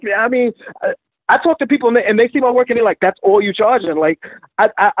Yeah, I mean, I talk to people and they see my work and they're like, "That's all you charge?" And like,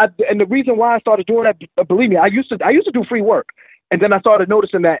 and the reason why I started doing that, believe me, I used to do free work, and then I started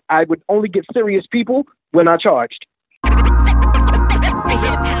noticing that I would only get serious people when I charged.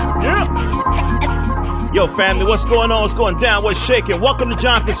 Yeah. Yo, family, what's going on? What's going down? What's shaking? Welcome to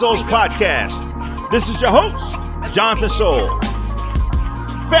Jonathan Soul's podcast. This is your host, Jonathan Soul.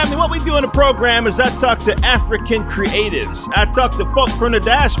 Family, what we do in the program is I talk to African creatives. I talk to folk from the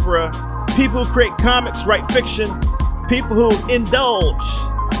diaspora, people who create comics, write fiction, people who indulge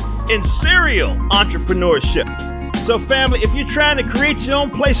in serial entrepreneurship. So family, if you're trying to create your own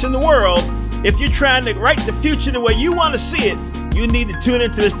place in the world, if you're trying to write the future the way you want to see it, you need to tune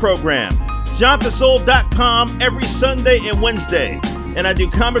into this program. JonathanSoul.com every Sunday and Wednesday. And I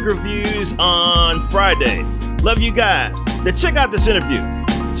do comic reviews on Friday. Love you guys. Now check out this interview.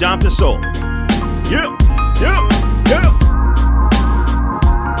 Jonathan Soul. Yeah.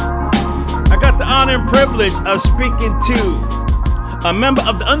 I got the honor and privilege of speaking to a member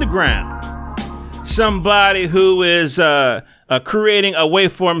of the underground. Somebody who is creating a way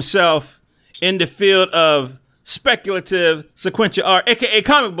for himself in the field of speculative sequential art, aka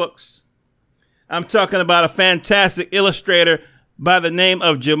comic books. I'm talking about a fantastic illustrator by the name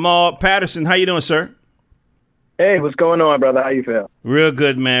of Jamal Patterson. How you doing, sir? Hey, what's going on, brother? How you feel? Real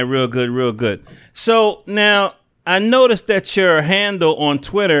good, man. Real good. So now I noticed that your handle on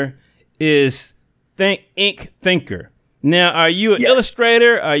Twitter is Ink Thinker. Now, are you an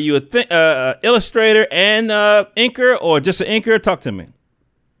illustrator? Are you a illustrator and inker, or just an inker? Talk to me.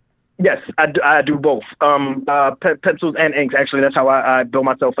 Yes, I do both. Pencils and inks. Actually, that's how I build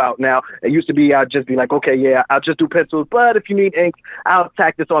myself out now. It used to be I'd just be like, okay, yeah, I'll just do pencils. But if you need inks, I'll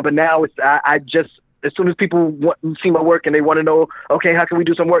tack this on. But now I just, as soon as people see my work and they want to know, okay, how can we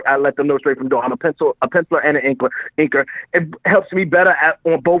do some work? I let them know straight from the door. I'm a penciler and an inker. It helps me better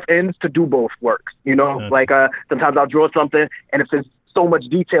on both ends to do both works. You know, like sometimes I'll draw something, and if there's so much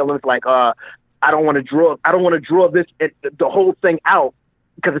detail, and it's like I don't want to draw this the whole thing out,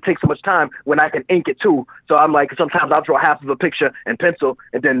 because it takes so much time when I can ink it too. So I'm like, sometimes I'll draw half of a picture in pencil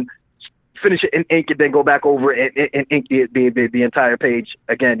and then finish it in ink and then go back over and ink the entire page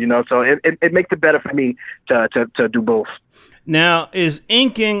again, you know? So it makes it better for me to do both. Now, is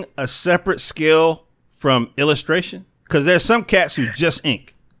inking a separate skill from illustration? Because there's some cats who just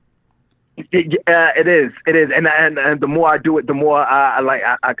ink. It is. And the more I do it, the more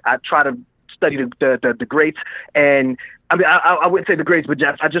I try to study the greats. And I mean, I wouldn't say the greats, but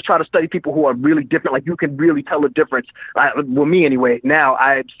I just try to study people who are really different. Like, you can really tell the difference. Well, me anyway. Now,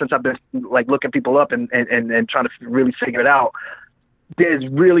 since I've been like looking people up and trying to really figure it out, there's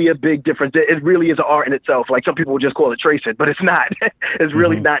really a big difference. It really is an art in itself. Like, some people will just call it tracing, but it's not. It's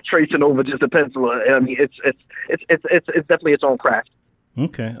really not tracing over just a pencil. I mean, it's definitely its own craft.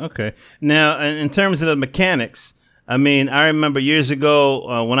 Okay. Now, in terms of the mechanics, I mean, I remember years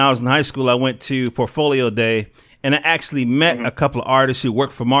ago when I was in high school, I went to Portfolio Day, and I actually met a couple of artists who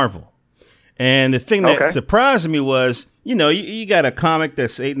worked for Marvel. And the thing that surprised me was, you know, you got a comic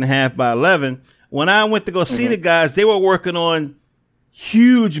that's 8.5 by 11. When I went to go see the guys, they were working on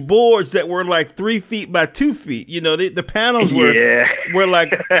huge boards that were like 3 feet by 2 feet. You know, the panels were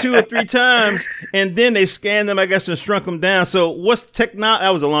like 2 or 3 times, and then they scanned them, I guess, and shrunk them down. So what's technology? That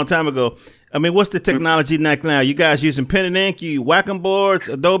was a long time ago. I mean, what's the technology now? You guys using pen and ink? You whacking boards?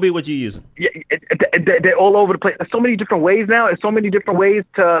 Adobe? What you using? Yeah, they're all over the place. There's so many different ways now. There's so many different ways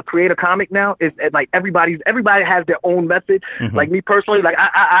to create a comic now. It's like everybody has their own method. Like me personally, like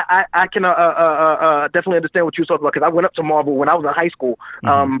I can definitely understand what you're talking about, because I went up to Marvel when I was in high school.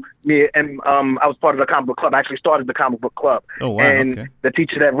 I was part of the comic book club. I actually started the comic book club. Oh wow! And the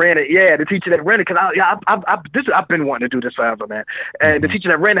teacher that ran it, because I've been wanting to do this forever, man. And the teacher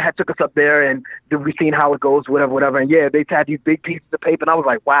that ran it had took us up there, and we seen how it goes, whatever. And yeah, they had these big pieces of paper, and I was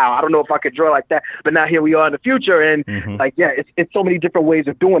like, wow, I don't know if I could draw like that. But now here we are in the future, and like, yeah, it's so many different ways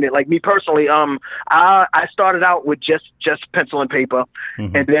of doing it. Like me personally, I started out with just pencil and paper,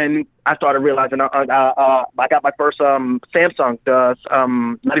 and then I started realizing I got my first Samsung,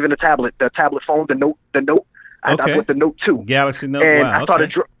 not even the tablet phone, the Note. I with the Note 2, Galaxy Note, and I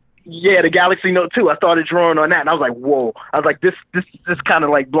started. The Galaxy Note 2. I started drawing on that, and I was like, whoa. I was like, this kind of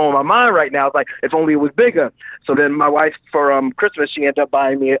like blowing my mind right now. I was like, if only it was bigger. So then my wife, for Christmas, she ended up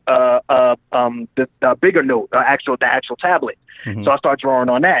buying me the bigger Note, the actual tablet. So I started drawing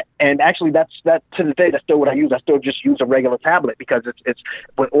on that, and actually that to this day, that's still what I use. I still just use a regular tablet, because it's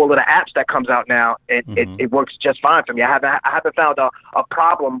with all of the apps that comes out now, it works just fine for me. I haven't found a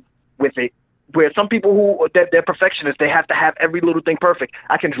problem with it where some people who they're perfectionists, they have to have every little thing perfect.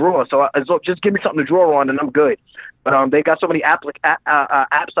 I can draw, so just give me something to draw on and I'm good. But they got so many apps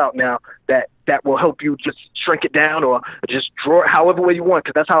out now that will help you just shrink it down or just draw it however way you want.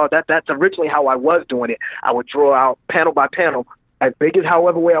 Because that's originally how I was doing it. I would draw out panel by panel as big as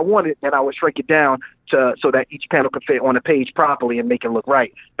however way I wanted, and I would shrink it down so that each panel could fit on a page properly and make it look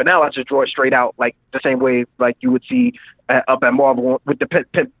right. But now I just draw it straight out, like the same way like you would see up at Marvel with the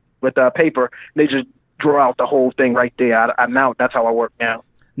pen with paper. They just draw out the whole thing right there. Now that's how I work now.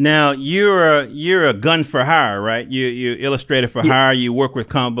 Now you're a gun for hire, right? You illustrator for hire. You work with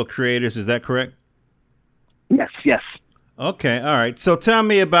comic book creators. Is that correct? Yes. Okay, all right. So tell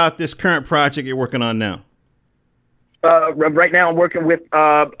me about this current project you're working on now. Right now I'm working with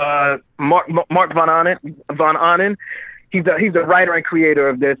Mark Von Anen. He's the writer and creator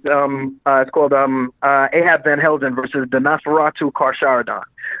of this. It's called Ahab Van Helden versus the Nosferatu Karsharadon.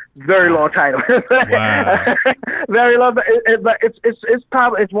 Very long title. Wow. Very long.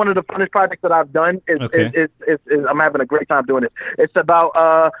 It's one of the funnest projects that I've done. I'm having a great time doing it. It's about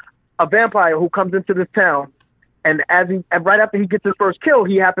a vampire who comes into this town, and right after he gets his first kill,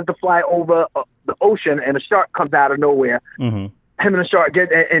 he happens to fly over the ocean, and a shark comes out of nowhere. Mm-hmm. Him and the shark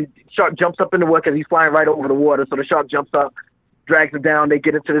and shark jumps up in the water because he's flying right over the water. So the shark jumps up, drags him down. They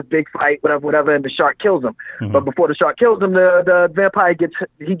get into this big fight, whatever, and the shark kills him. Mm-hmm. But before the shark kills him, the vampire gets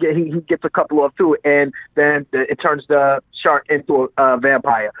a couple off too, and then it turns the shark into a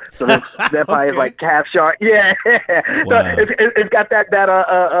vampire. So the vampire is like half shark. Yeah. Wow. So it's got that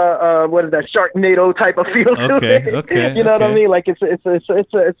what is that, Sharknado type of feel to it. Okay. You know what I mean? Like it's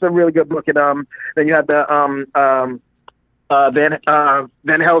a really good book. And then you have the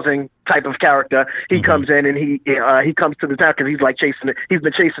Van Helsing type of character. He comes in and he comes to the town because he's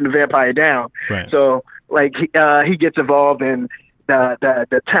been chasing the vampire down. Right. So like he gets involved, and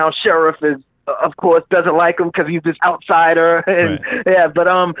the town sheriff is of course doesn't like him because he's this outsider. And right.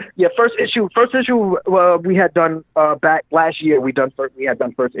 First issue we had done back last year. We had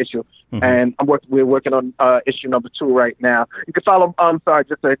done first issue, and we're working on issue number 2 right now. You can follow.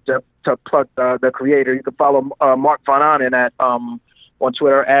 Just to plug the creator. You can follow Mark Von Anen at on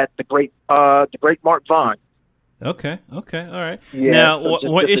Twitter at the great Mark Von. Okay, all right. Yeah, now,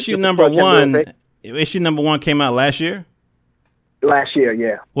 what issue number 1? Issue number 1 came out last year. Last year,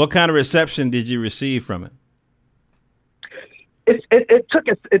 yeah. What kind of reception did you receive from it? It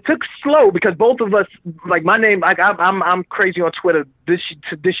took slow because both of us, like my name, like I'm crazy on Twitter. This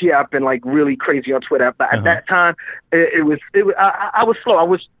year I've been like really crazy on Twitter. But at that time, I was slow. I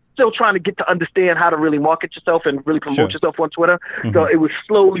was still trying to get to understand how to really market yourself and really promote yourself on Twitter. Mm-hmm. So it was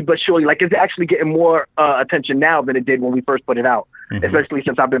slowly but surely, like it's actually getting more attention now than it did when we first put it out. Mm-hmm. Especially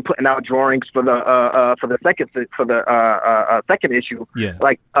since I've been putting out drawings for the second issue. Yeah.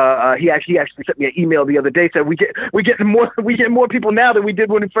 Like he actually sent me an email the other day, said we get more people now than we did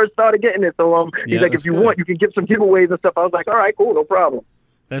when we first started getting it. So he's like, if you want, you can give some giveaways and stuff. I was like, all right, cool, no problem.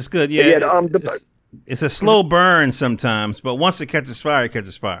 That's good. Yeah. It's a slow burn sometimes, but once it catches fire, it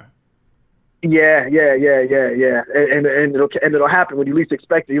catches fire. Yeah. And it'll happen when you least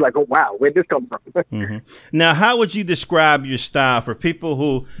expect it. You're like, oh wow, where'd this come from? Mm-hmm. Now, how would you describe your style for people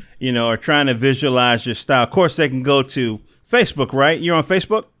who, are trying to visualize your style? Of course, they can go to Facebook, right? You're on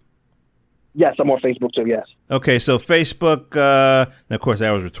Facebook? Yes, I'm on Facebook too. Yes. Okay, so Facebook. Of course,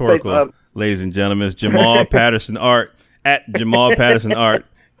 that was rhetorical, ladies and gentlemen. It's Jamal Patterson Art at Jamal Patterson Art.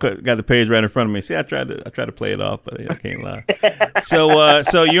 Got the page right in front of me. See, I tried to play it off, but I can't lie.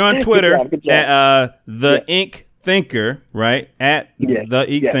 So you're on Twitter at the Ink Thinker, right? At the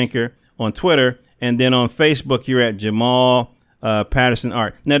Ink Thinker on Twitter, and then on Facebook you're at Jamal Patterson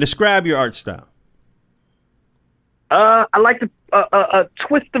Art. Now, describe your art style. I like the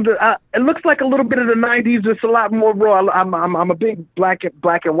twist of the. It looks like a little bit of the '90s. It's a lot more raw. I'm a big black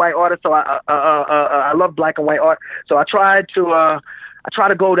and white artist, so I love black and white art. So I try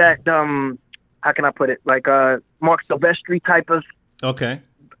to go that how can I put it, like Mark Silvestri type of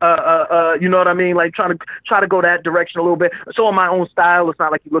you know what I mean, like try to go that direction a little bit. So in my own style, it's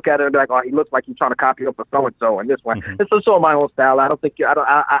not like you look at it and be like, oh, he looks like he's trying to copy up a so and so and this one. Mm-hmm. It's so in my own style. I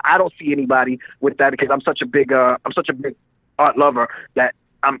don't see anybody with that because I'm such a big art lover that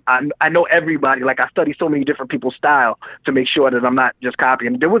I know everybody. Like I study so many different people's style to make sure that I'm not just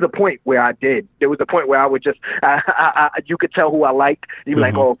copying. There was a point where I did. There was a point where I would just you could tell who I liked. You'd be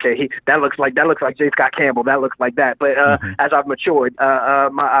like, oh, okay, that looks like J. Scott Campbell. That looks like that. But as I've matured,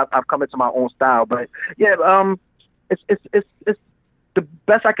 I've come into my own style. But yeah, it's the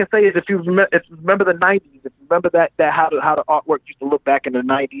best I can say is if you remember the '90s, if you remember that how the artwork used to look back in the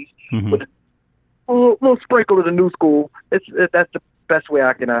 '90s with a little sprinkle of the new school. That's the best way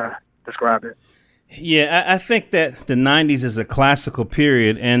I can describe it. Yeah, I think that the 90s is a classical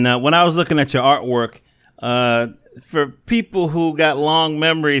period. And when I was looking at your artwork, for people who got long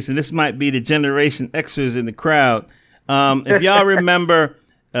memories, and this might be the Generation Xers in the crowd, if y'all remember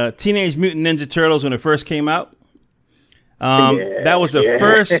Teenage Mutant Ninja Turtles when it first came out, that was the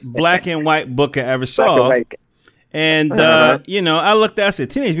first black and white book I ever saw. And, I looked at it, I said,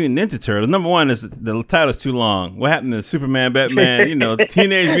 Teenage Mutant Ninja Turtles. Number one is the title's too long. What happened to Superman, Batman,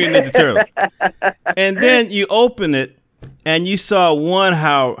 Teenage Mutant Ninja Turtles. And then you open it and you saw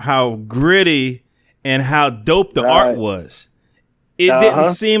how gritty and how dope the art was. It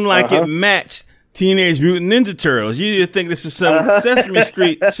didn't seem like it matched Teenage Mutant Ninja Turtles. You didn't think this is some Sesame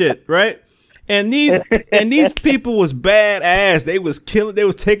Street shit, right? And these people was badass. They was killing. They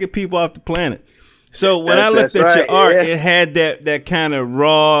was taking people off the planet. So when I looked at your art, it had that kind of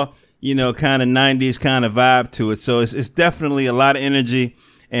raw, kind of 90s kind of vibe to it. So it's definitely a lot of energy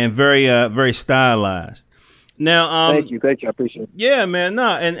and very very stylized. Now, thank you, I appreciate it. Yeah, man,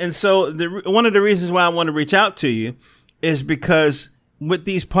 no, and so one of the reasons why I want to reach out to you is because with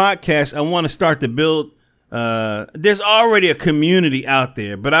these podcasts, I want to start to build. There's already a community out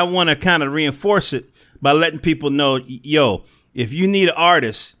there, but I want to kind of reinforce it by letting people know, if you need an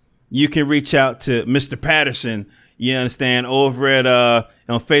artist, you can reach out to Mr. Patterson, you understand, over at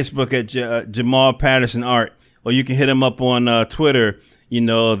on Facebook at Jamal Patterson Art, or you can hit him up on Twitter,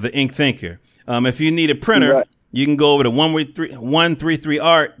 the Ink Thinker. If you need a printer, you can go over to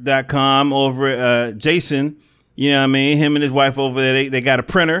 133art.com over at Jason, him and his wife over there, they got a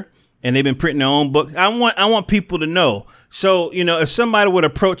printer and they've been printing their own books. I want people to know. So, if somebody would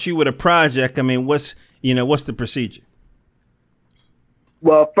approach you with a project, what's the procedure?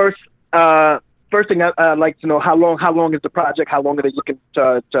 Well, first thing I'd like to know, how long is the project? How long are they looking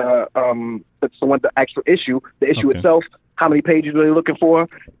to the actual issue, the issue itself? How many pages are they looking for?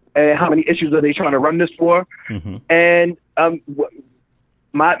 And how many issues are they trying to run this for? Mm-hmm. And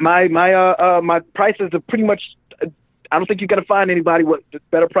my prices are pretty much. I don't think you're gonna find anybody with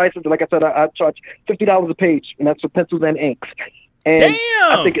better prices. Like I said, I charge $50 a page, and that's for pencils and inks. And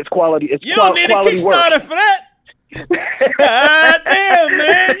damn! I think it's quality. You don't need a Kickstarter for that. God damn,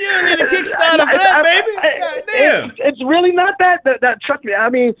 man! You don't need a Kickstarter for that, baby. God damn! It's really not that. Trust me. I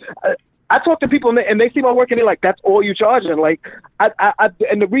talk to people and they see my work and they're like, "That's all you charge?" And like,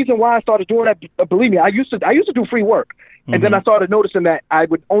 and the reason why I started doing that, believe me, I used to do free work, and then I started noticing that I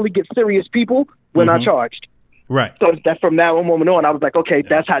would only get serious people when I charged. Right. So that from that moment on, I was like, okay,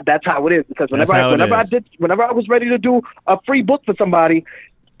 that's how it is. Because whenever I was ready to do a free book for somebody,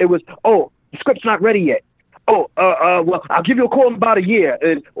 it was, the script's not ready yet. Well, I'll give you a call in about a year,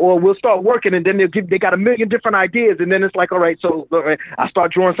 or we'll start working, and then they got a million different ideas, and then it's like, all right, so I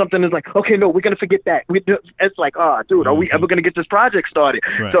start drawing something, it's like, okay, no, we're gonna forget that. It's like, dude, are we ever gonna get this project started?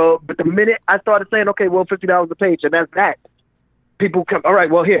 Right. So, but the minute I started saying, okay, well, $50 a page, and that's that, people come, all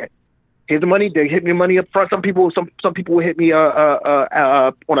right, well, here's the money. They hit me money up front. Some people will hit me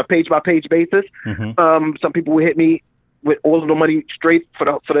on a page by page basis. Mm-hmm. Some people will hit me with all of the money straight for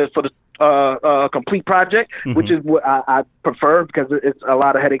the complete project, mm-hmm. which is what I prefer because it's a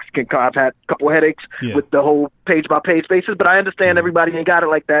lot of headaches. I've had a couple of headaches with the whole page by page basis, but I understand everybody ain't got it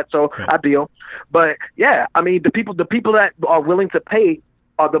like that, so I deal. But yeah, the people that are willing to pay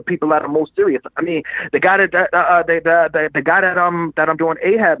are the people that are most serious. The guy that I'm doing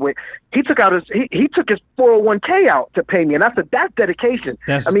Ahab with, he took his 401k out to pay me, and I said that's dedication.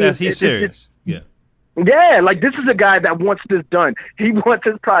 He's serious. Yeah, like this is a guy that wants this done. He wants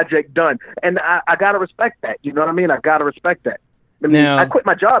his project done, and I gotta respect that. You know what I mean? I gotta respect that. Now, I quit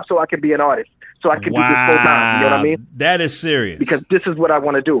my job so I can be an artist, so I can do this full time. You know what I mean? That is serious because this is what I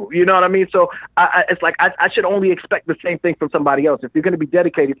want to do. You know what I mean? So it's like I should only expect the same thing from somebody else if you're going to be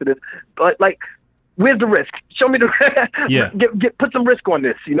dedicated to this. But like, where's the risk? Show me the put some risk on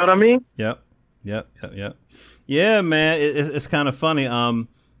this. You know what I mean? Yep. Yeah, man. It's kind of funny.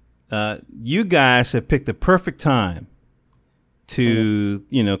 You guys have picked the perfect time to,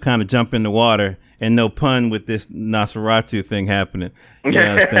 kind of jump in the water, and no pun with this Nosferatu thing happening. You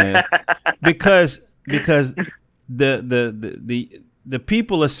understand? because the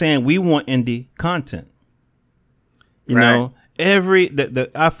people are saying we want indie content. You know,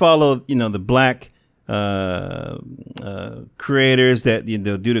 I follow, the black creators that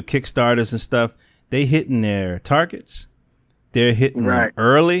they'll do the Kickstarters and stuff. They hitting their targets. They're hitting them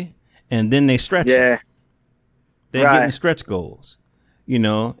early. And then they stretch it. They're getting stretch goals,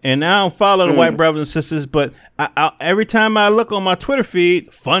 and I don't follow the white brothers and sisters, but I every time I look on my Twitter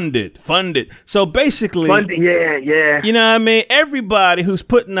feed, fund it. So basically, you know what I mean? Everybody who's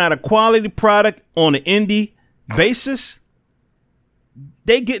putting out a quality product on an indie basis,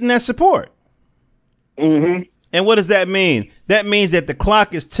 they getting that support. Mm-hmm. And what does that mean? That means that the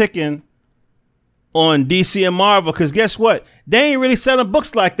clock is ticking on DC and Marvel, because guess what? They ain't really selling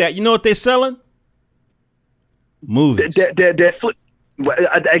books like that. You know what they're selling? Movies. Exactly.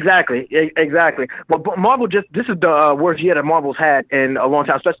 But Marvel this is the worst year that Marvel's had in a long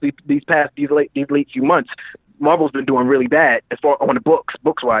time, especially these late few months. Marvel's been doing really bad as far on the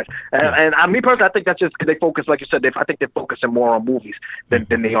books wise. And me personally, I think that's just because they focus, like you said, I think they're focusing more on movies than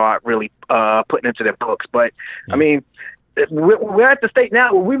they are really putting into their books. But I mean, we're at the state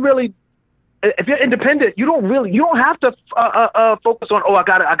now where we really, if you're independent, you don't have to focus on, I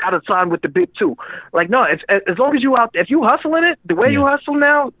gotta sign with the big two. Like, no, as long as if you hustling it the way you hustle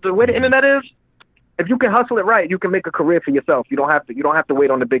now, the way the internet is, if you can hustle it right, you can make a career for yourself. You don't have to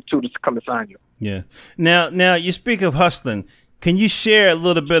wait on the big two to come to sign you. Yeah. Now you speak of hustling. Can you share a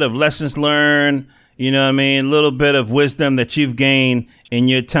little bit of lessons learned? You know what I mean? A little bit of wisdom that you've gained in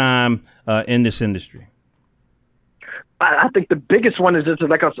your time in this industry. I think the biggest one is just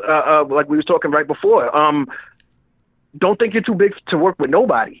like we was talking right before. Don't think you're too big to work with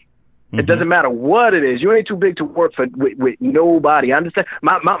nobody. It doesn't matter what it is. You ain't too big to work with nobody. I understand.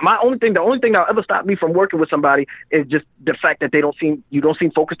 The only thing that'll ever stop me from working with somebody is just the fact that you don't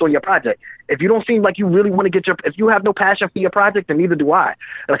seem focused on your project. If you don't seem like you really want to if you have no passion for your project, then neither do I.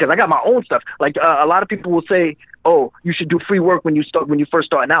 Because I got my own stuff. Like a lot of people will say, "Oh, you should do free work when you first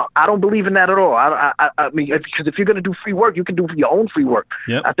starting out." I don't believe in that at all. I mean, because if you're gonna do free work, you can do your own free work.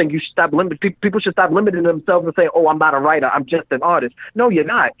 Yep. I think you should stop people should stop limiting themselves and say, "Oh, I'm not a writer. I'm just an artist." No, you're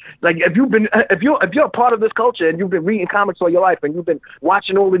not. Like if you're a part of this culture and you've been reading comics all your life and you've been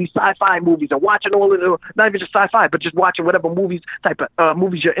watching all of these sci-fi movies and watching all of the, not even just sci-fi, but just watching whatever movies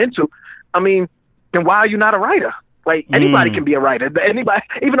movies you're into, I mean, then why are you not a writer? Like anybody can be a writer. Anybody,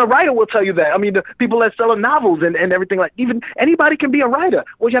 even a writer will tell you that. I mean, the people that sell novels and everything, like even anybody can be a writer.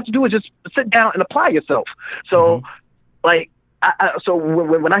 What you have to do is just sit down and apply yourself. So, so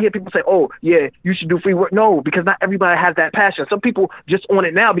when I hear people say, "Oh, yeah, you should do free work," no, because not everybody has that passion. Some people just on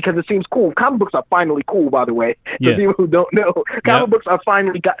it now because it seems cool. Comic books are finally cool, by the way. For people who don't know, comic books are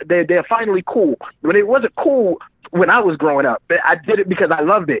they're finally cool. But it wasn't cool when I was growing up. I did it because I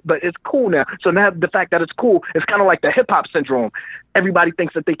loved it, but it's cool now. So now the fact that it's cool, it's kind of like the hip hop syndrome. Everybody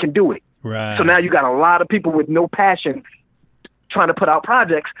thinks that they can do it. Right. So now you got a lot of people with no passion trying to put out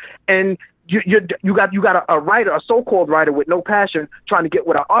projects, and you got a writer, a so-called writer with no passion, trying to get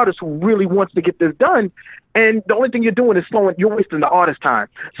with an artist who really wants to get this done. And the only thing you're doing is you're wasting the artist's time.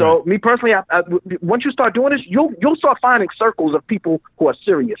 So me personally, once you start doing this, you'll start finding circles of people who are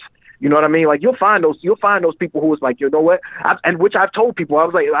serious. You know what I mean? Like you'll find those people who was like, you know what? And which I've told people, I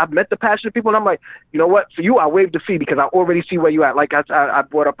was like, I've met the passionate people, and I'm like, you know what? For you, I waived the fee because I already see where you at. Like I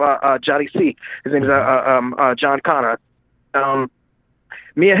brought up Johnny C. His name is John Connor.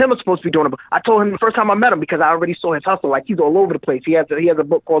 Me and him are supposed to be doing it. I told him the first time I met him because I already saw his hustle. Like he's all over the place. He has a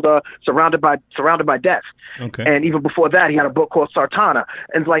book called Surrounded by Death. Okay. And even before that, he had a book called Sartana.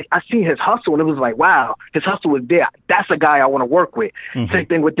 And it's like I seen his hustle, and it was like, wow, his hustle is there. That's a guy I want to work with. Same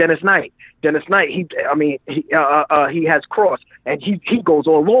thing with Dennis Knight. Dennis Knight, he has Cross, and he goes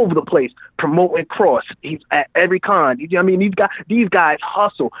all over the place promoting Cross. He's at every con. I mean, these guys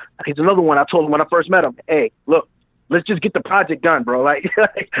hustle. He's another one. I told him when I first met him, hey, look, let's just get the project done, bro. Like,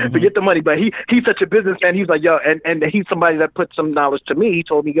 forget the money. But he's such a businessman. He's like, yo, and he's somebody that put some knowledge to me. He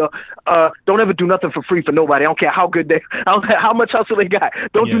told me, yo, don't ever do nothing for free for nobody. I don't care how good I don't care how much hustle they got.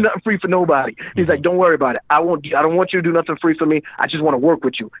 Don't do nothing free for nobody. He's like, don't worry about it. I don't want you to do nothing free for me. I just want to work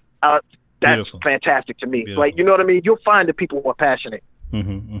with you. That's Beautiful. Fantastic to me. Beautiful. Like, you know what I mean? You'll find the people who are passionate.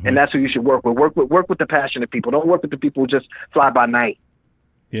 And that's who you should work with. Work with the passionate people. Don't work with the people who just fly by night.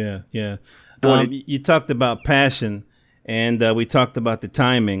 Yeah. You talked about passion, and we talked about the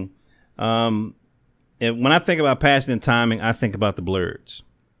timing. And when I think about passion and timing, I think about the Blurs,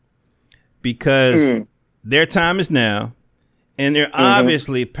 because their time is now, and they're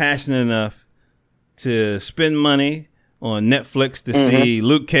obviously passionate enough to spend money on Netflix to see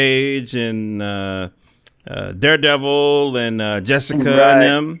Luke Cage and Daredevil and Jessica and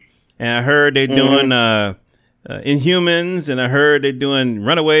them. And I heard they're doing Inhumans, and I heard they're doing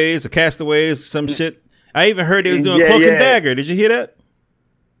Runaways or Castaways, some shit. I even heard they was doing Cloak and Dagger. Did you hear that?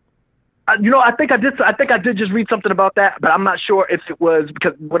 I think I did just read something about that, but I'm not sure if it was,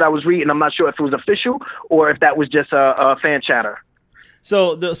 because what I was reading, I'm not sure if it was official or if that was just a fan chatter.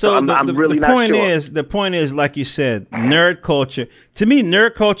 So the point is, like you said, nerd culture. To me,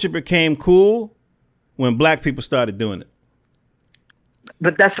 nerd culture became cool when black people started doing it.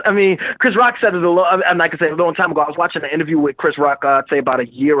 But Chris Rock said it like I said, a long time ago. I was watching an interview with Chris Rock, I'd say about a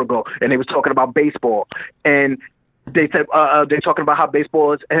year ago, and they was talking about baseball. And they said they're talking about how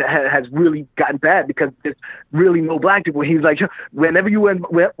baseball has really gotten bad because there's really no black people. He's like, whenever you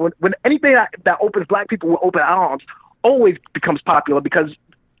when anything that opens black people with open arms always becomes popular because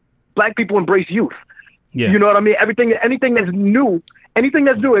black people embrace youth. Yeah. You know what I mean? Anything that's new. Anything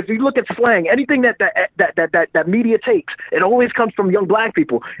that's new, if you look at slang, anything that media takes, it always comes from young black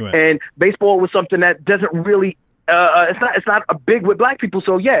people. Right. And baseball was something that doesn't really, it's not a big with black people.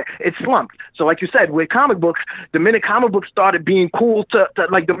 So yeah, it slumped. So like you said, with comic books, the minute comic books started being cool to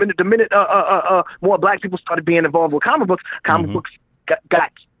like the minute more black people started being involved with comic books books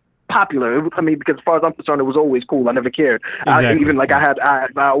got popular. I mean, because as far as I'm concerned, it was always cool. I never cared. Exactly. Even like I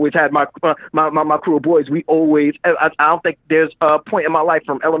always had my crew of boys. We always. I don't think there's a point in my life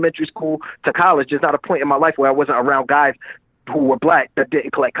from elementary school to college. There's not a point in my life where I wasn't around guys who were black that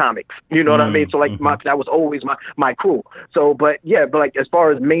didn't collect comics. You know what I mean? So like that was always my crew. So but like as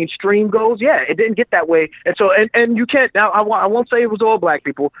far as mainstream goes, yeah, it didn't get that way. And so and you can't. Now I won't say it was all black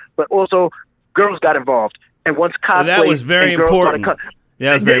people, but also girls got involved. And once cosplay, that was very important.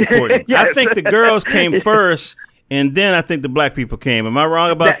 Yeah, that's very important. Yes. I think the girls came first, and then I think the black people came. Am I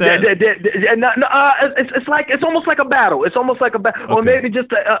wrong about that? It's almost like a battle. It's almost like a battle, okay. Or maybe just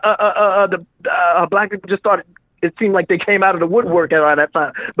the black people just started. It seemed like they came out of the woodwork around that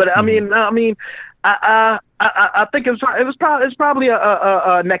time. But I mean, I think it was probably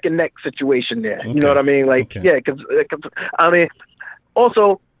a neck and neck situation there. Okay. You know what I mean? Like, okay. Yeah, because I mean,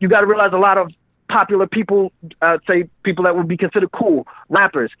 also you got to realize a lot of popular people, say people that would be considered cool,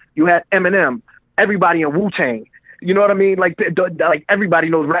 rappers. You had Eminem, everybody in Wu-Tang. You know what I mean? Like everybody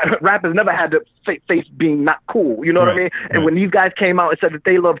knows rappers never had to face being not cool. You know what I mean? And when these guys came out and said that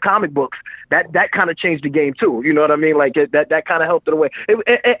they love comic books, that kind of changed the game too. You know what I mean? Like that kind of helped it away.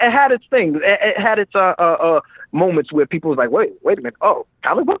 It had its things. It had its moments where people was like, wait a minute. Oh,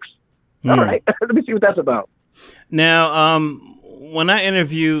 comic books? All right. Let me see what that's about. Now, when I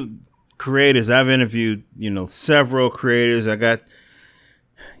interview creators, I've interviewed, several creators. I got,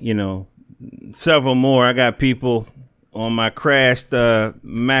 several more. I got people on my crashed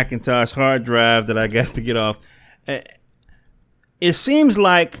Macintosh hard drive that I got to get off. It seems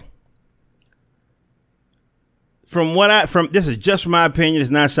like from this is just my opinion,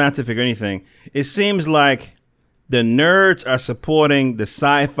 it's not scientific or anything. It seems like the nerds are supporting the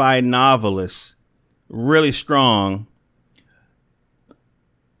sci-fi novelists really strong,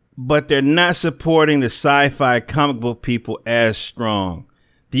 but they're not supporting the sci-fi comic book people as strong.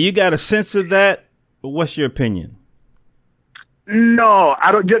 Do you got a sense of that? What's your opinion? No,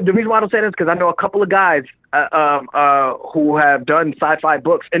 I don't. The reason why I don't say this is because I know a couple of guys who have done sci-fi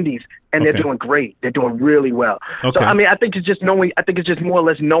books, indies, and they're doing great. They're doing really well. Okay. So I mean, I think it's just knowing. I think it's just more or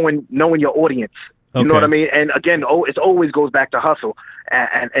less knowing your audience. You know what I mean? And again, it always goes back to hustle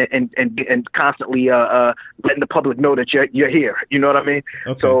and constantly letting the public know that you're here. You know what I mean?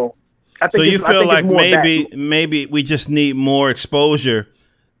 Okay. So I think you feel like maybe we just need more exposure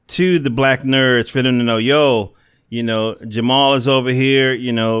to the black nerds for them to know, Jamal is over here,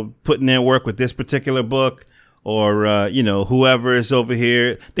 putting in work with this particular book, or whoever is over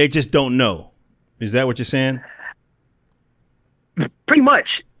here. They just don't know. Is that what you're saying? Pretty much.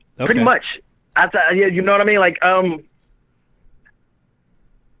 Okay. Pretty much. You know what I mean? Like,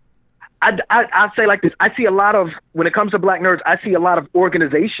 I say like this. I see a lot of, when it comes to black nerds, I see a lot of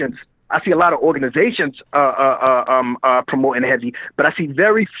organizations promoting heavy, but I see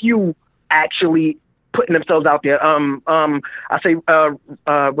very few actually putting themselves out there. I say,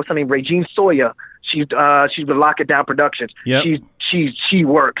 what's her name? Regine Sawyer. She's with Lock It Down Productions. Yep. She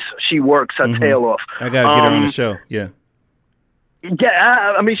works her tail off. I gotta get her on the show. Yeah.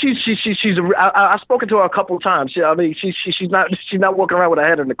 Yeah, I mean, I've spoken to her a couple of times. She's not walking around with her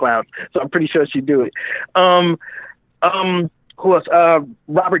head in the clouds, so I'm pretty sure she'd do it. Who else?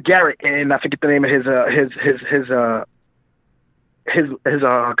 Robert Garrett, and I forget the name of his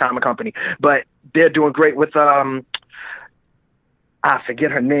comic company, but they're doing great with I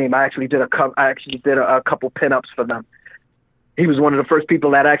forget her name. I actually did a couple pinups for them. He was one of the first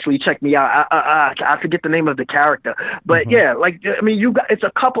people that actually checked me out. I forget the name of the character, but yeah, like I mean, it's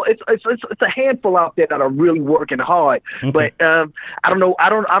a couple. It's a handful out there that are really working hard. Okay. But I don't know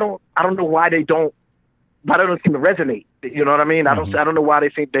why they don't seem to resonate. You know what I mean? I don't know why they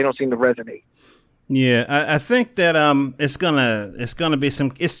don't seem to resonate. Yeah, I think that it's gonna be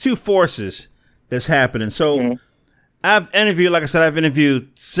it's two forces that's happening. So I've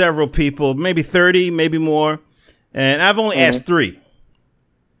interviewed several people, maybe 30, maybe more. And I've only asked 3,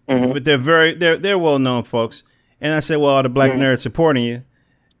 but they're well-known folks. And I said, well, are the black nerds supporting you?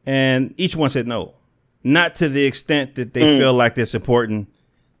 And each one said no, not to the extent that they feel like they're supporting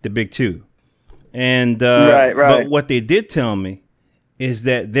the big two. And right. But what they did tell me is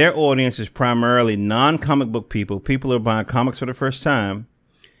that their audience is primarily non-comic book people who are buying comics for the first time,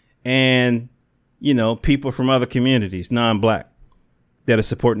 and people from other communities, non-black, that are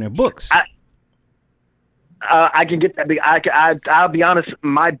supporting their books. I can get that. I'll be honest.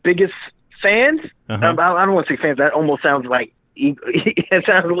 My biggest fans. I don't want to say fans. That almost sounds like. It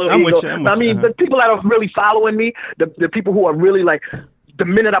sounds a little ego. The people that are really following me, the people who are really like. The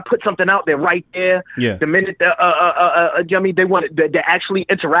minute I put something out there, right there. Yeah. The minute they want to actually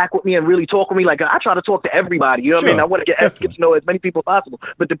interact with me and really talk with me. Like I try to talk to everybody. You know what I mean? I want to get to know as many people as possible.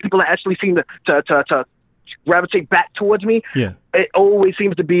 But the people that actually seem to gravitate back towards me, it always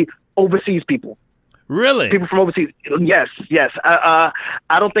seems to be overseas people. Really? People from overseas. Yes.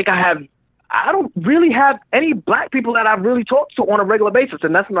 I don't really have any black people that I really talk to on a regular basis,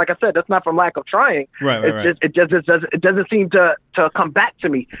 and that's, like I said, that's not from lack of trying. Right. It doesn't seem to come back to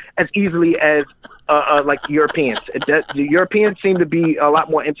me as easily as like Europeans. The Europeans seem to be a lot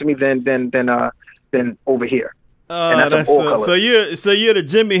more into me than over here. That's so you're the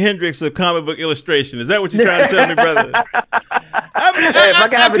Jimi Hendrix of comic book illustration. Is that what you're trying to tell me, brother? If I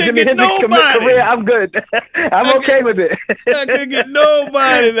can have a Jimi Hendrix career, I'm good. I'm okay with it. I couldn't get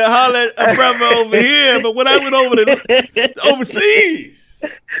nobody to holler at a brother over here, but when I went over to overseas,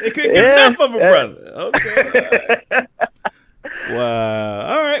 they couldn't get enough of a brother. Okay. Wow.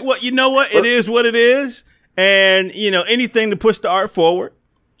 All right. Well, you know what? It is what it is. And, anything to push the art forward.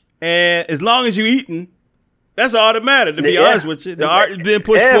 And as long as you're eating, that's all that matters, to be honest with you. The art is being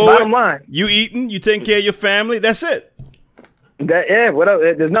pushed forward. Bottom line. You eating, you taking care of your family. That's it.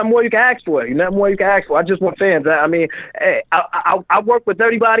 There's nothing more you can ask for. I just want fans. I work with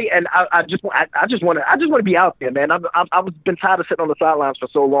everybody, and I just want to be out there, man. I've been tired of sitting on the sidelines for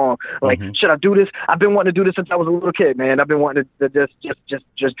so long. Like, should I do this? I've been wanting to do this since I was a little kid, man. I've been wanting to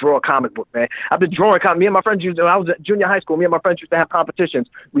just draw a comic book, man. I've been drawing comics. Me and my friends when I was at junior high school. Me and my friends used to have competitions.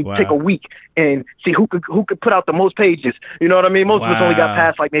 We'd take a week and see who could put out the most pages. You know what I mean? Most of us only got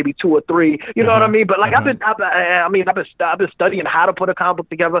past like maybe 2 or 3. You know what I mean? But like I've been studying how to put a comic book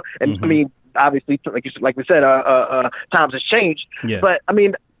together, and I mean, obviously, like we said, times has changed. Yeah. But I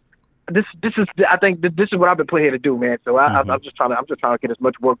mean, this is what I've been put here to do, man. So I'm just trying to get as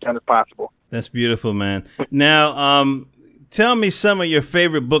much work done as possible. That's beautiful, man. Now, tell me some of your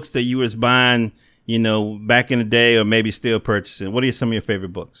favorite books that you was buying, back in the day, or maybe still purchasing. What are some of your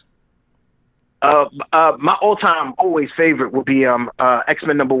favorite books? My all-time always favorite would be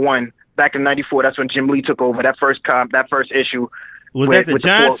X-Men #1. Back in '94, that's when Jim Lee took over. That first issue. Was that the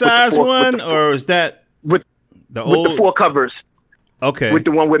giant size one, or was that with the 4 covers? Okay. With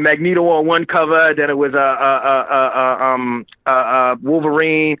the one with Magneto on one cover, then it was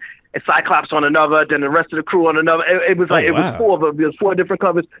Wolverine and Cyclops on another, then the rest of the crew on another. It was 4 of them. It was 4 different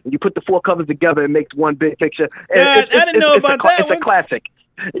covers, and you put the 4 covers together, it makes one big picture. I didn't know about that. It's a classic.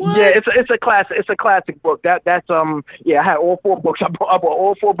 What? Yeah, it's a classic. It's a classic book. I had all 4 books. I bought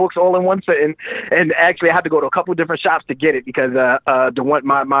all 4 books all in one sitting, and actually I had to go to a couple different shops to get it because the one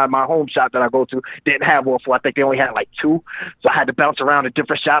my home shop that I go to didn't have all 4. I think they only had like 2, so I had to bounce around to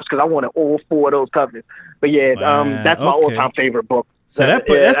different shops because I wanted all 4 of those covers. But yeah, that's my all-time favorite book. So that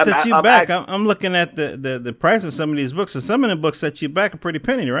sets you back. I'm looking at the price of some of these books, and some of the books set you back a pretty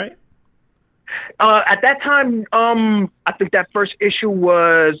penny, right? At that time, I think that first issue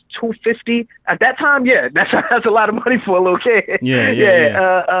was $250. At that time, yeah, that's a lot of money for a little kid. Yeah.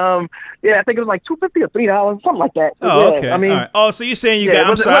 I think it was like $250 or $3, something like that. Oh, okay. I mean, right. Oh, so you're saying you got?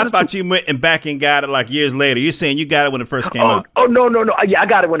 I'm sorry, I thought you went and back and got it like years later. You're saying you got it when it first came out? Oh no. Yeah, I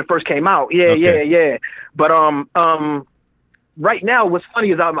got it when it first came out. Yeah. But right now, what's funny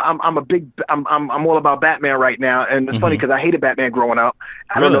is I'm all about Batman right now, and it's funny because I hated Batman growing up.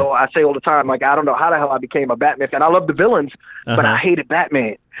 I don't know. I say all the time, like I don't know how the hell I became a Batman fan. I love the villains, but I hated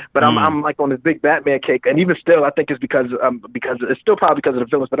Batman. But I'm like on this big Batman kick, and even still, I think it's because it's still probably because of the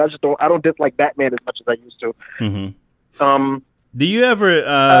villains. But I don't dislike Batman as much as I used to. Mm-hmm. Do you ever?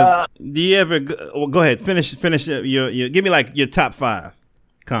 Go ahead. Finish. Your give me like your top 5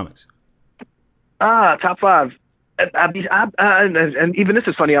 comics. Top 5. And even this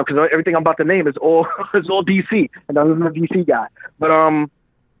is funny because everything I'm about to name is all DC, and I'm a DC guy. But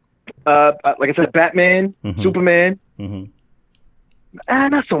like I said, Batman, Superman.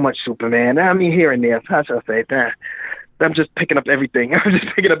 Not so much Superman. I mean, here and there. How should I say that? I'm just picking up everything.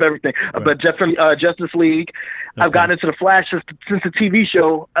 Right. But just from Justice League, okay. I've gotten into the Flash since the TV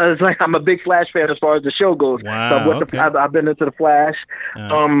show. I'm a big Flash fan as far as the show goes. Wow. So I've been into the Flash.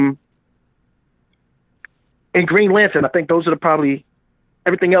 And Green Lantern, I think those are probably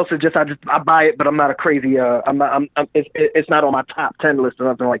Everything else is just I buy it, but I'm not a crazy. It's not on my top 10 list or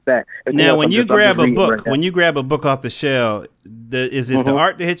something like that. Now, when you grab a book, when you grab a book off the shelf, is it the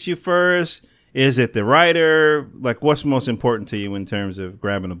art that hits you first? Is it the writer? Like, what's most important to you in terms of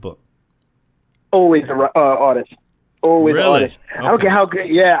grabbing a book? Always the artist. Always really? artist. Okay. I don't care how good.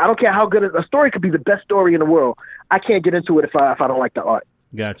 Yeah, I don't care how good a story could be. The best story in the world. I can't get into it if I don't like the art.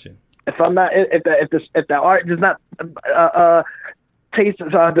 Gotcha. If I'm not, if the art does not taste,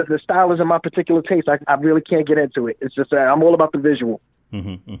 the style isn't my particular taste, I really can't get into it. It's just I'm all about the visual.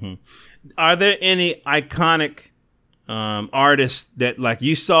 Are there any iconic artists that like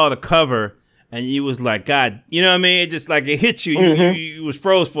you saw the cover and you was like, God, you know what I mean? It just like it hit you. You was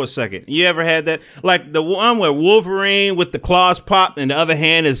froze for a second. You ever had that? Like the one where Wolverine with the claws popped and the other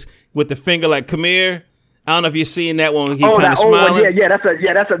hand is with the finger like, come here. I don't know if you've seen that one. He kind of smiling. That's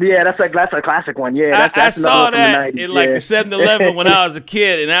a classic one. Yeah, I saw that in like the 7-Eleven when I was a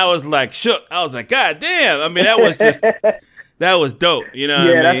kid, and I was like shook. I was like, God damn! I mean, that was dope. You know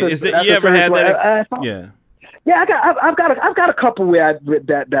what I mean? You ever had that? Yeah. Yeah, I've got a couple where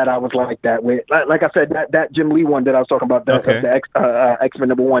that I was like that with. Like I said, that Jim Lee one that I was talking about, the X-Men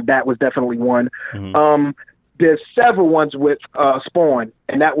 #1, that was definitely one. There's several ones with Spawn,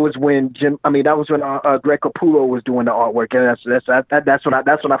 and that was when Greg Capullo was doing the artwork, and that's when I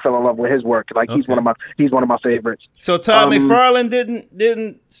fell in love with his work. Like he's one of my favorites. So Todd McFarlane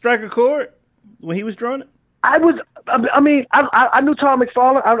didn't strike a chord when he was drawing it? I knew Tom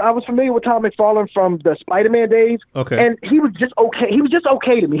McFarlane. I was familiar with Tom McFarlane from the Spider-Man days. Okay. And he was just okay. He was just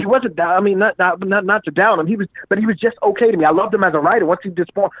okay to me. He wasn't. I mean, not to down him. He was just okay to me. I loved him as a writer. Once he did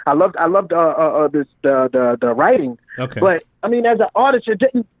Spawn, I loved the writing. Okay. But I mean, as an artist,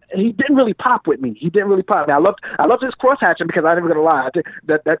 he didn't really pop with me. He didn't really pop me. I loved his cross hatching because I'm never gonna lie.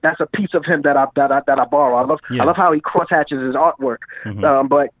 That's a piece of him that I borrow. I love how he cross hatches his artwork.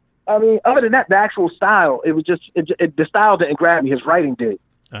 But I mean, other than that, the actual style, it was just the style didn't grab me. His writing did.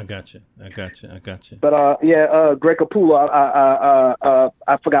 I got you. But Greg Capullo,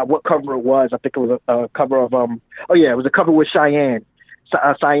 I forgot what cover it was. I think it was a cover of it was a cover with Cyan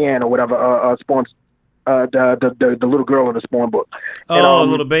or whatever. Spawn's the little girl in the Spawn book. Oh, a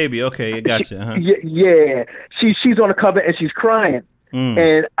little baby. Okay, I got you. Yeah, she's on the cover and she's crying.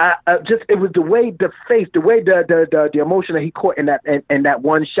 And I it was the way the face, the way the emotion that he caught in that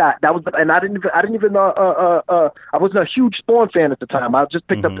one shot. That was, and I didn't even know. I wasn't a huge Spawn fan at the time. I just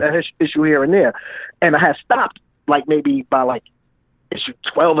picked up the issue here and there, and I had stopped like maybe by like issue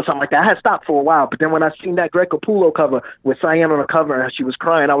 12 or something like that. I had stopped for a while, but then when I seen that Greg Capullo cover with Cyan on the cover and she was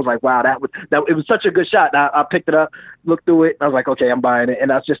crying, I was like, wow, it was such a good shot. I picked it up, looked through it, and I was like, okay, I'm buying it,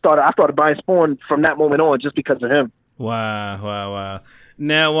 and I started buying Spawn from that moment on just because of him. Wow.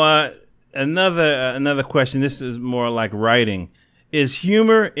 Now, another question. This is more like writing. Is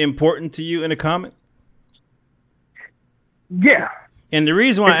humor important to you in a comic? Yeah. And the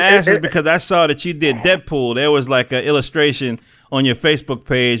reason why I asked is because I saw that you did Deadpool. There was like an illustration on your Facebook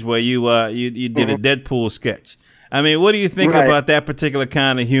page where you did a Deadpool sketch. I mean, what do you think about that particular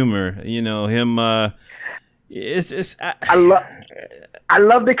kind of humor? You know, him. I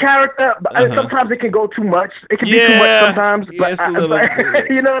love the character, but sometimes it can go too much. It can be too much sometimes. But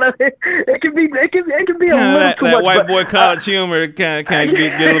you know what I mean? It can be a little too much. That white boy college humor can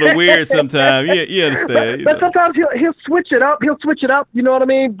get a little weird sometimes. You understand? But sometimes he'll switch it up. You know what I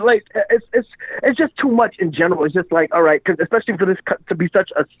mean? Like it's just too much in general. It's just like, all right, because especially for this to be such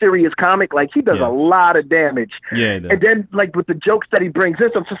a serious comic, like he does a lot of damage. Yeah, and then like with the jokes that he brings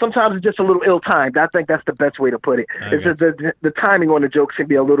in, so sometimes it's just a little ill-timed. I think that's the best way to put it. It's just the timing on the jokes can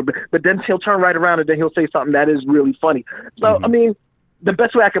be a little bit, but then he'll turn right around and then he'll say something that is really funny. So I mean, the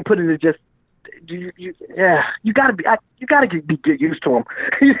best way I can put it is just you gotta get used to him.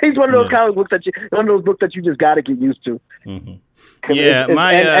 He's one of those comic books that you just gotta get used to. Yeah,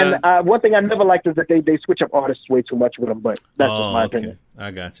 one thing I never liked is that they switch up artists way too much with them, but that's just my opinion.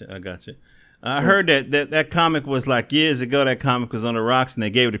 I got you. I heard that comic was like years ago. That comic was on the rocks, and they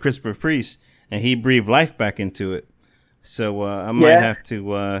gave it to Christopher Priest, and he breathed life back into it. So I might have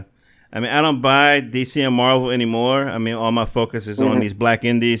to. I mean, I don't buy DC and Marvel anymore. I mean, all my focus is on these black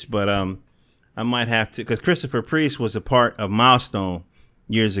indies, but I might have to, because Christopher Priest was a part of Milestone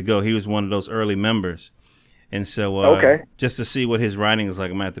years ago. He was one of those early members. And so just to see what his writing is like,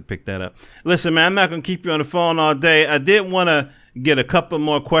 I'm going to have to pick that up. Listen, man, I'm not going to keep you on the phone all day. I did want to get a couple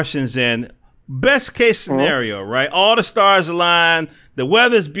more questions in. Best case scenario, right? All the stars align, the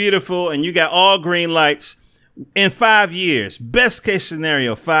weather's beautiful, and you got all green lights. In 5 years, best case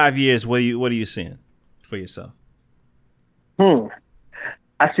scenario, 5 years, what are you seeing for yourself?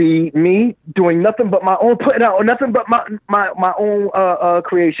 I see me doing nothing but my own, putting out nothing but my own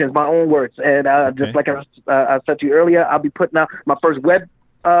creations, my own works. And just like I said to you earlier, I'll be putting out my first web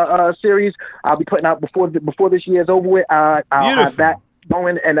series. I'll be putting out before this year is over with. I'll have that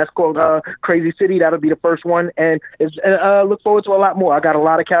going, and that's called Crazy City. That'll be the first one, and look forward to a lot more. I got a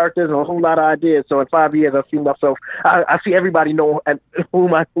lot of characters and a whole lot of ideas. So in 5 years, I see myself. I see everybody know who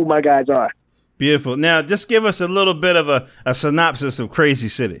my guys are. Beautiful. Now, just give us a little bit of a synopsis of Crazy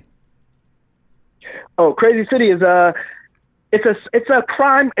City. Oh, Crazy City is it's a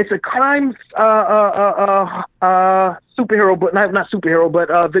crime superhero, but not superhero,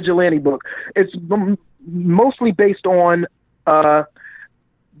 but vigilante book. It's mostly based on a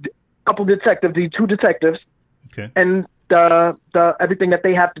couple detectives, the two detectives, and the everything that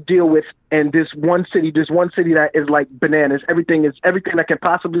they have to deal with in this one city that is like bananas. Everything that can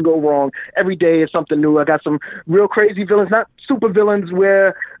possibly go wrong. Every day is something new. I got some real crazy villains, not super villains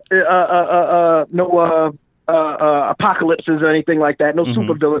where no apocalypses or anything like that. No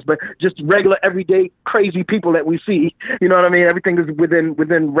super villains, but just regular everyday crazy people that we see. You know what I mean? Everything is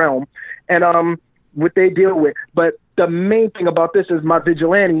within realm, and what they deal with. But the main thing about this is my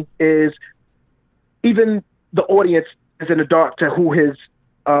vigilante is even the audience is in the dark to who his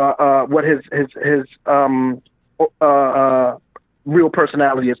real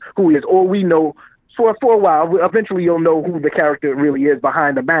personality is, who he is. Or we know for a while. Eventually, you'll know who the character really is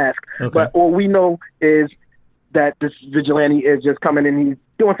behind the mask. Okay. But all we know is that this vigilante is just coming and he's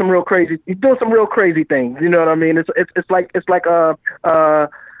doing some real crazy. He's doing some real crazy things. You know what I mean? It's like a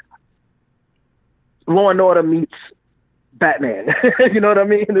Law and Order meets Batman. You know what I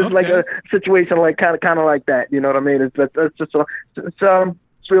mean? It's like a situation like kind of like that. You know what I mean? It's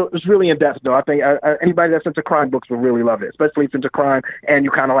really in depth though. I think anybody that's into crime books will really love it, especially if it's into crime and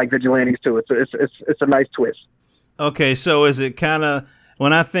you kind of like vigilantes too. It's a nice twist. Okay, so is it kind of,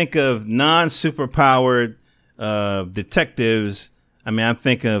 when I think of non-superpowered detectives, I mean I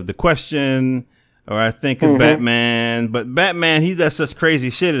think of The Question, or I think of Batman, but Batman, he does such crazy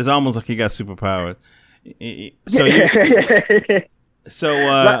shit. It's almost like he got superpowers. And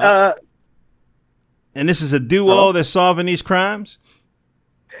this is a duo that's solving these crimes?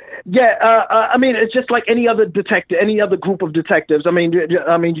 Yeah, I mean, it's just like any other detective, any other group of detectives. I mean, it's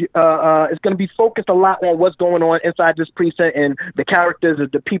going to be focused a lot on what's going on inside this precinct and the characters,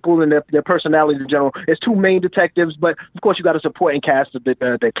 the people, and their personalities in general. It's two main detectives, but of course you got a supporting cast of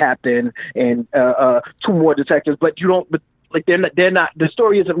the captain and two more detectives. But you don't. But like they're not. The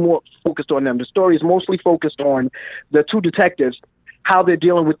story isn't more focused on them. The story is mostly focused on the two detectives, how they're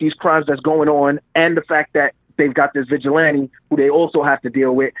dealing with these crimes that's going on, and the fact that they've got this vigilante who they also have to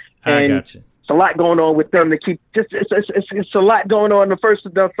deal with. And I got you. It's a lot going on with them to keep. It's a lot going on. The first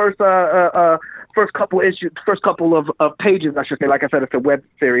couple of pages, I should say. Like I said, it's a web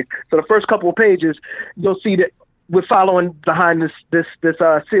series. So the first couple of pages, you'll see that we're following behind this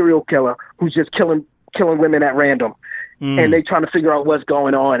serial killer who's just killing women at random. And they trying to figure out what's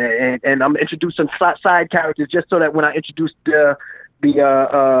going on, and I'm introducing side characters just so that when I introduce the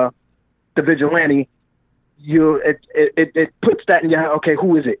vigilante, it puts that in your head. Okay,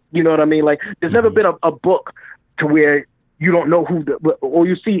 who is it? You know what I mean? Like, there's never been a book to where you don't know who. All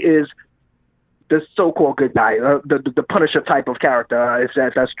you see is the so-called good guy, the Punisher type of character, if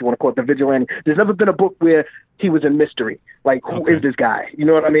that's what you want to call it, the vigilante. There's never been a book where he was in mystery. Like, who is this guy? You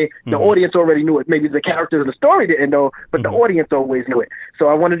know what I mean? The audience already knew it. Maybe the characters of the story didn't know, but the audience always knew it. So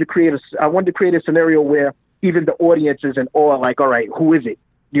I wanted to create a scenario where even the audience is in awe. Like, all right, who is it?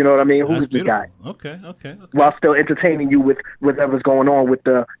 You know what I mean? Who is this guy? Okay. While still entertaining you with whatever's going on with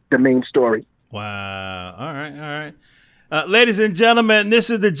the main story. Wow. All right. Ladies and gentlemen, this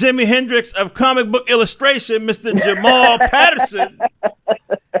is the Jimi Hendrix of comic book illustration, Mr. Jamal Patterson.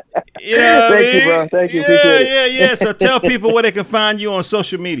 You know what I mean? Thank you, bro. Thank you. Yeah. So tell people where they can find you on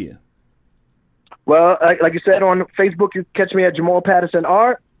social media. Well, like you said, on Facebook, you can catch me at Jamal Patterson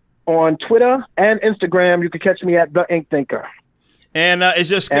Art. On Twitter and Instagram, you can catch me at The Ink Thinker. And is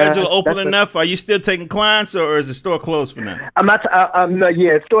your schedule open enough? Are you still taking clients, or is the store closed for now? I'm not.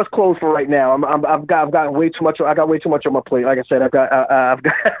 Yeah, the store's closed for right now. I've got way too much. I got way too much on my plate. Like I said, I've got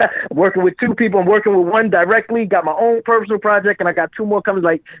working with two people. I'm working with one directly. Got my own personal project, and I got two more coming.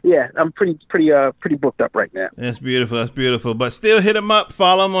 Like, yeah, I'm pretty booked up right now. That's beautiful. But still, hit him up.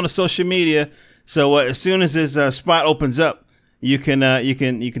 Follow him on the social media. So as soon as his spot opens up, you can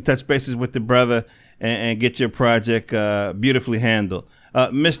touch bases with the brother and get your project beautifully handled.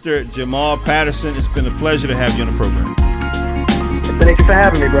 Mr. Jamal Patterson, it's been a pleasure to have you on the program. Thank you for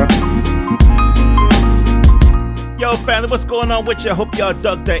having me, bro. Yo, family, what's going on with you? I hope y'all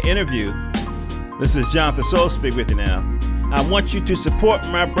dug that interview. This is Jonathan Soul speak with you now. I want you to support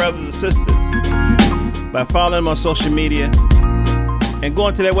my brothers and sisters by following them on social media and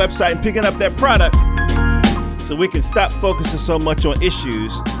going to their website and picking up their product so we can stop focusing so much on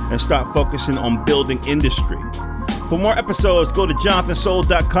issues and start focusing on building industry. For more episodes, go to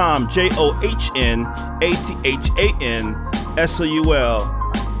JonathanSoul.com,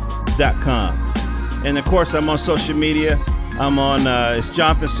 JonathanSoul.com. And of course, I'm on social media. I'm on it's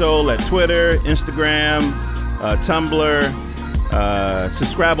Jonathan Soul at Twitter, Instagram, Tumblr.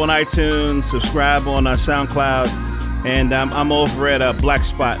 Subscribe on iTunes, subscribe on SoundCloud, and I'm over at Black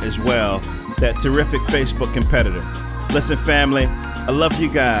Spot as well, that terrific Facebook competitor. Listen, family, I love you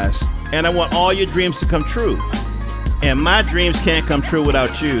guys, and I want all your dreams to come true. And my dreams can't come true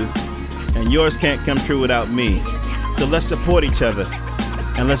without you, and yours can't come true without me. So let's support each other,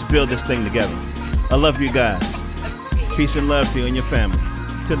 and let's build this thing together. I love you guys. Peace and love to you and your family.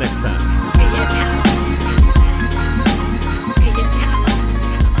 Till next time.